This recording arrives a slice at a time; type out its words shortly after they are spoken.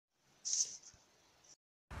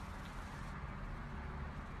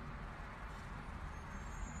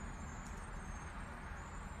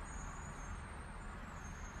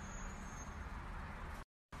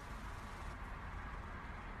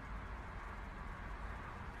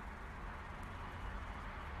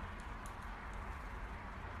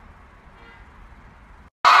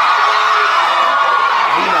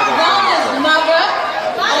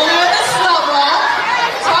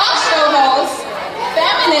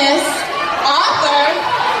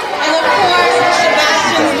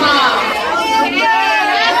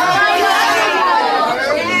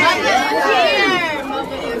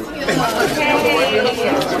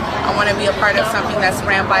I want to be a part of something that's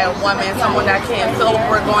ran by a woman, someone that can feel what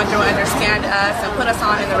we're going through, understand us, and put us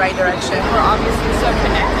on in the right direction. We're obviously so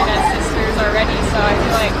connected as sisters already, so I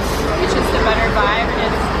feel like it's just a better vibe and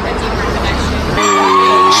it's a deeper connection.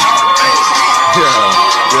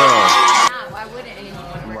 Why wouldn't anyone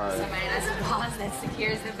work with somebody that's a boss, that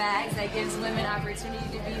secures the bags, that gives women opportunity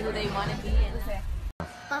to be who they want to be?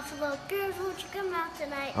 Buffalo girls, won't you come out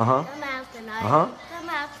tonight? Uh-huh. Come out tonight. Uh-huh. Come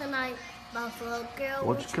out tonight. Buffalo girl,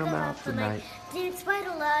 Won't you come out tonight? Dance by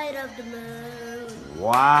the light of the moon.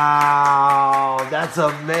 Wow, that's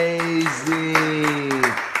amazing.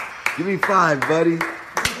 Give me 5, buddy.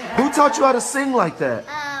 Who taught you how to sing like that?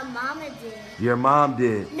 Mama did. Your mom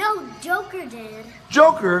did. No, Joker did.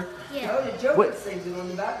 Joker? Yeah. No, the Joker sings it on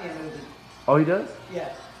the Batman movie. Oh, he does?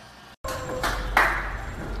 Yeah.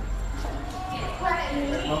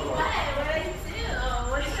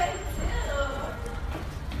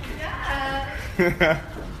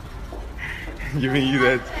 Giving you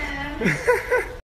that.